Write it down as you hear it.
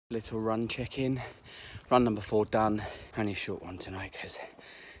Little run check-in. Run number 4 done. Only a short one tonight because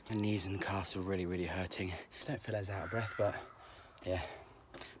my knees and calves are really hurting. I don't feel as out of breath, but yeah,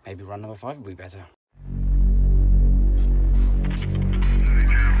 maybe run number 5 will be better.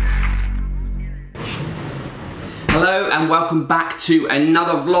 Hello and welcome back to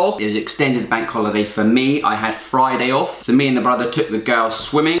another vlog. It was an extended bank holiday for me. I had Friday off. So me and the brother took the girls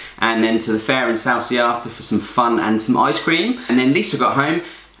swimming and then to the fair in Southsea after for some fun and some ice cream. And then Lisa got home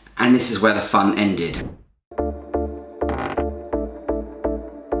and this is where the fun ended.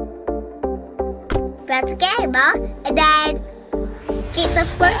 Play together and then keep the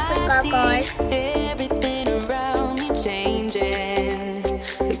foot guys. Everything around me changing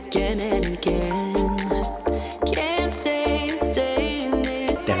again and again. Can't stay in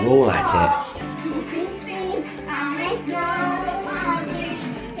it. They're all at it.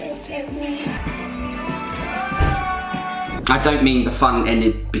 I don't mean the fun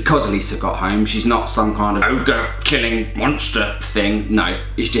ended because Lisa got home. She's not some kind of ogre killing monster thing. No,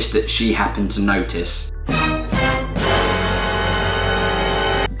 it's just that she happened to notice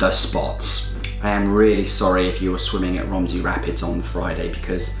the spots. I am really sorry if you were swimming at Romsey Rapids on Friday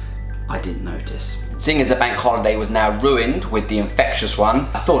because I didn't notice. Seeing as the bank holiday was now ruined with the infectious one,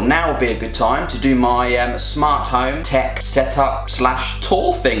 I thought now would be a good time to do my smart home tech setup /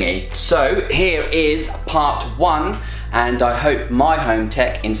 tour thingy. So here is part 1. And I hope my home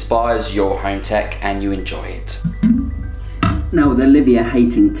tech inspires your home tech and you enjoy it. Now with Olivia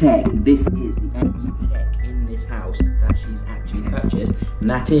hating tech, this is the only tech in this house that she's actually purchased, and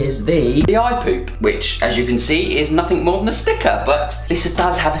that is the iPoop, which as you can see is nothing more than a sticker, but Lisa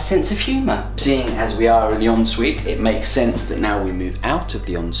does have a sense of humour. Seeing as we are in the ensuite, it makes sense that now we move out of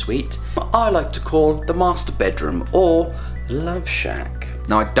the ensuite, what I like to call the master bedroom or love shack.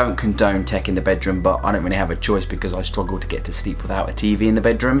 Now I don't condone tech in the bedroom, but I don't really have a choice because I struggle to get to sleep without a TV in the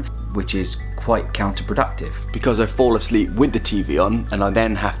bedroom, which is quite counterproductive. Because I fall asleep with the TV on and I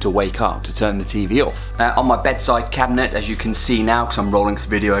then have to wake up to turn the TV off. On my bedside cabinet, as you can see now, because I'm rolling this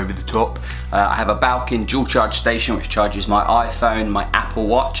video over the top, I have a Balkan dual charge station which charges my iPhone, my Apple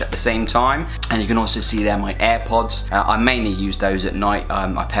Watch at the same time. And you can also see there my AirPods. I mainly use those at night.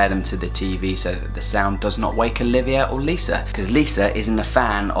 I pair them to the TV so that the sound does not wake Olivia or Lisa, because Lisa isn't a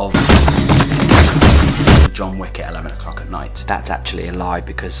fan of John Wick at 11 o'clock at night. That's actually a lie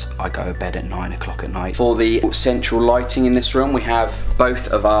because I go to bed at 9 o'clock at night. For the central lighting in this room, we have both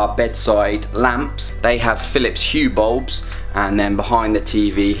of our bedside lamps. They have Philips Hue bulbs, and then behind the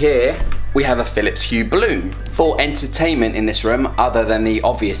TV here, we have a Philips Hue balloon. For entertainment in this room, other than the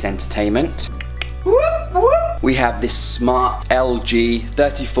obvious entertainment, we have this smart LG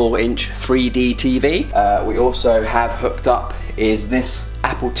 34-inch 3D TV. We also have hooked up is this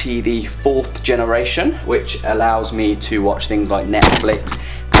Apple TV 4th generation, which allows me to watch things like Netflix,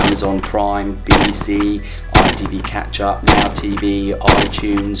 Amazon Prime, BBC, ITV Catch Up, Now TV,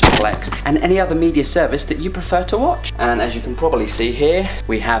 iTunes, Plex, and any other media service that you prefer to watch. And as you can probably see here,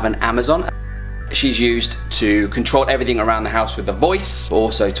 we have an Amazon. She's used to control everything around the house with the voice,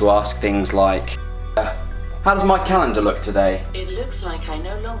 also to ask things like, how does my calendar look today? It looks like I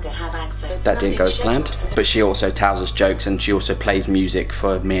no longer have access. That didn't go as planned. But she also tells us jokes and she also plays music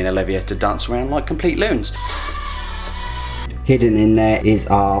for me and Olivia to dance around like complete loons. Hidden in there is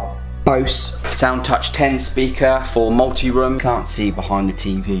our Bose SoundTouch 10 speaker for multi-room. Can't see behind the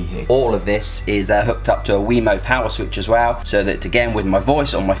TV here. All of this is hooked up to a Wemo power switch as well, so that again with my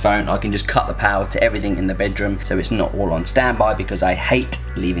voice on my phone I can just cut the power to everything in the bedroom, so it's not all on standby because I hate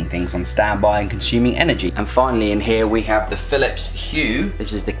leaving things on standby and consuming energy. And finally in here we have the Philips Hue.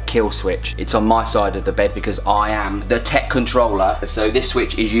 This is the kill switch. It's on my side of the bed because I am the tech controller, so this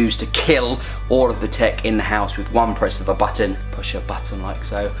switch is used to kill all of the tech in the house with one press of a button. Push a button like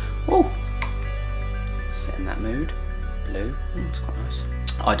so. Woo! Set in that mood. Blue. It's quite nice.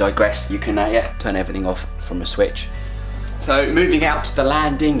 I digress. You can yeah, turn everything off from a switch. So moving out to the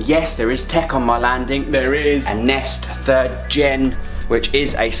landing, yes, there is tech on my landing. There is a Nest 3rd Gen, which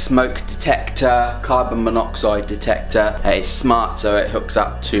is a smoke detector, carbon monoxide detector. It's smart, so it hooks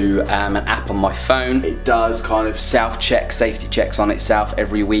up to an app on my phone. It does kind of self-check, safety checks on itself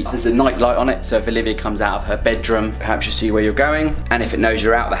every week. There's a night light on it, so if Olivia comes out of her bedroom, perhaps you see where you're going. And if it knows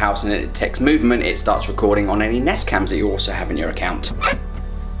you're out of the house and it detects movement, it starts recording on any Nest cams that you also have in your account.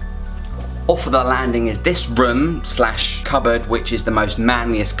 Off of the landing is this room slash cupboard, which is the most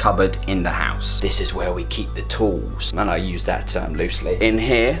manliest cupboard in the house. This is where we keep the tools, and I use that term loosely. In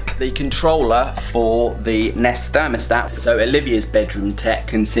here, the controller for the Nest thermostat. So Olivia's bedroom tech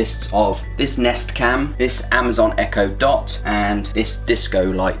consists of this Nest Cam, this Amazon Echo Dot, and this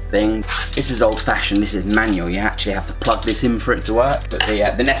disco light thing. This is old fashioned, this is manual. You actually have to plug this in for it to work. But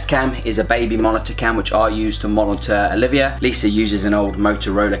the Nest Cam is a baby monitor cam, which I use to monitor Olivia. Lisa uses an old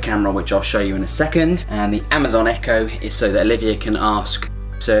Motorola camera, which I'll show you in a second. And the Amazon Echo is so that Olivia can ask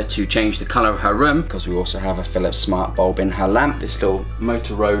Alexa to change the color of her room, because we also have a Philips smart bulb in her lamp. This little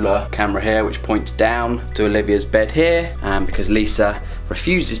Motorola camera here, which points down to Olivia's bed here, and because Lisa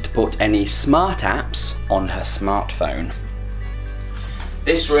refuses to put any smart apps on her smartphone.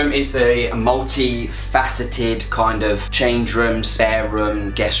 This room is the multi-faceted kind of change room, spare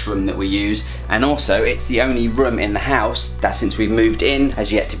room, guest room that we use, and also it's the only room in the house that, since we've moved in,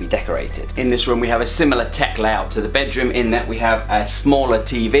 has yet to be decorated. In this room we have a similar tech layout to the bedroom in that we have a smaller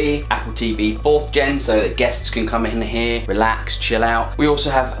TV, Apple TV 4th gen, so that guests can come in here, relax, chill out. We also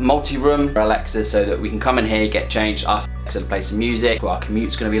have multi-room for Alexa, so that we can come in here, get changed, ask Alexa to play some music, what our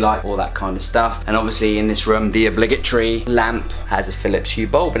commute's going to be like, all that kind of stuff. And obviously in this room the obligatory lamp has a Philips Hue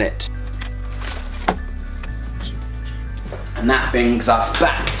bulb in it. And that brings us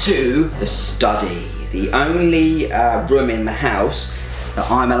back to the study, the only room in the house that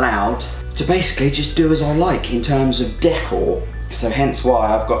I'm allowed to basically just do as I like in terms of decor. So hence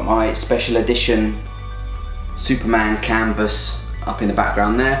why I've got my special edition Superman canvas up in the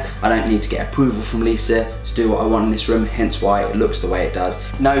background there. I don't need to get approval from Lisa to do what I want in this room, hence why it looks the way it does.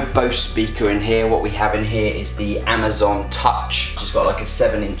 No Bose speaker in here. What we have in here is the Amazon Touch, which has got like a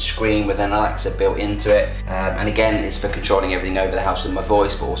 7-inch screen with an Alexa built into it. And again, it's for controlling everything over the house with my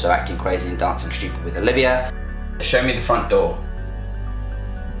voice, but also acting crazy and dancing stupid with Olivia. Show me the front door.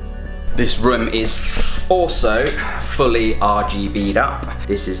 This room is also fully RGB'd up.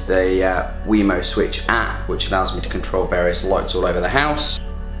 This is the Wemo Switch app, which allows me to control various lights all over the house.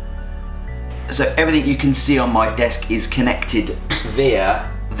 So everything you can see on my desk is connected via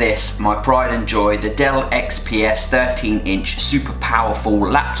this, my pride and joy, the Dell XPS 13-inch super powerful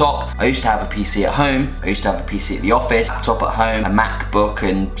laptop. I used to have a PC at home, I used to have a PC at the office, laptop at home, a MacBook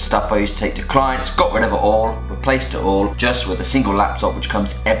and stuff I used to take to clients, got rid of it all, replaced it all, just with a single laptop which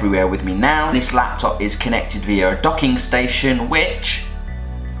comes everywhere with me now. This laptop is connected via a docking station which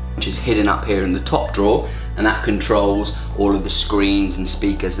is hidden up here in the top drawer, and that controls all of the screens and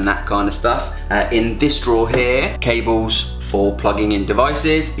speakers and that kind of stuff. In this drawer here, cables for plugging in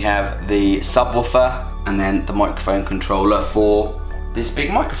devices. We have the subwoofer and then the microphone controller for this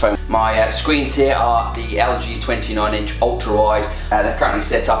big microphone. My screens here are the LG 29-inch ultra wide. They're currently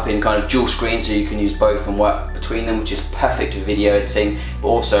set up in kind of dual screen, so you can use both and work between them, which is perfect for video editing, but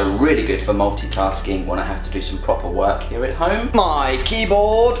also really good for multitasking when I have to do some proper work here at home. My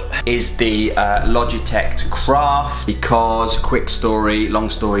keyboard is the Logitech Craft, because quick story, long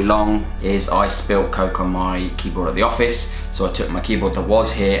story long, is I spilled Coke on my keyboard at the office, so I took my keyboard that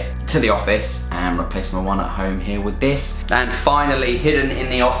was here to the office and replaced my one at home here with this. And finally, hidden in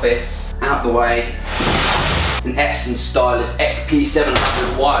the office, out the way, it's an Epson Stylus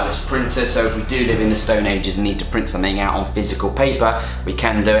XP700 wireless printer, so if we do live in the Stone Ages and need to print something out on physical paper, we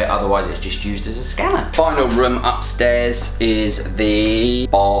can do it, otherwise it's just used as a scanner. Final room upstairs is the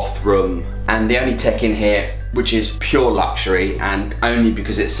bathroom, and the only tech in here which is pure luxury and only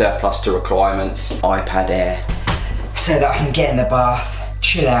because it's surplus to requirements, iPad Air, so that I can get in the bath,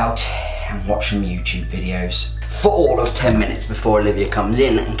 chill out and watch some YouTube videos for all of 10 minutes before Olivia comes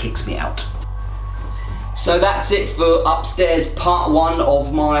in and kicks me out. So that's it for upstairs part 1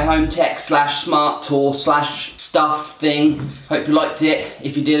 of my home tech slash smart tour slash stuff thing. Hope you liked it.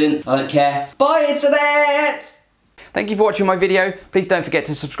 If you didn't, I don't care. Bye internet! Thank you for watching my video. Please don't forget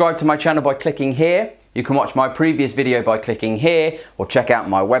to subscribe to my channel by clicking here. You can watch my previous video by clicking here, or check out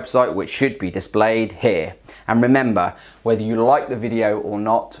my website, which should be displayed here. And remember, whether you like the video or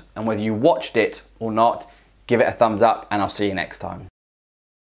not, and whether you watched it or not, give it a thumbs up and I'll see you next time.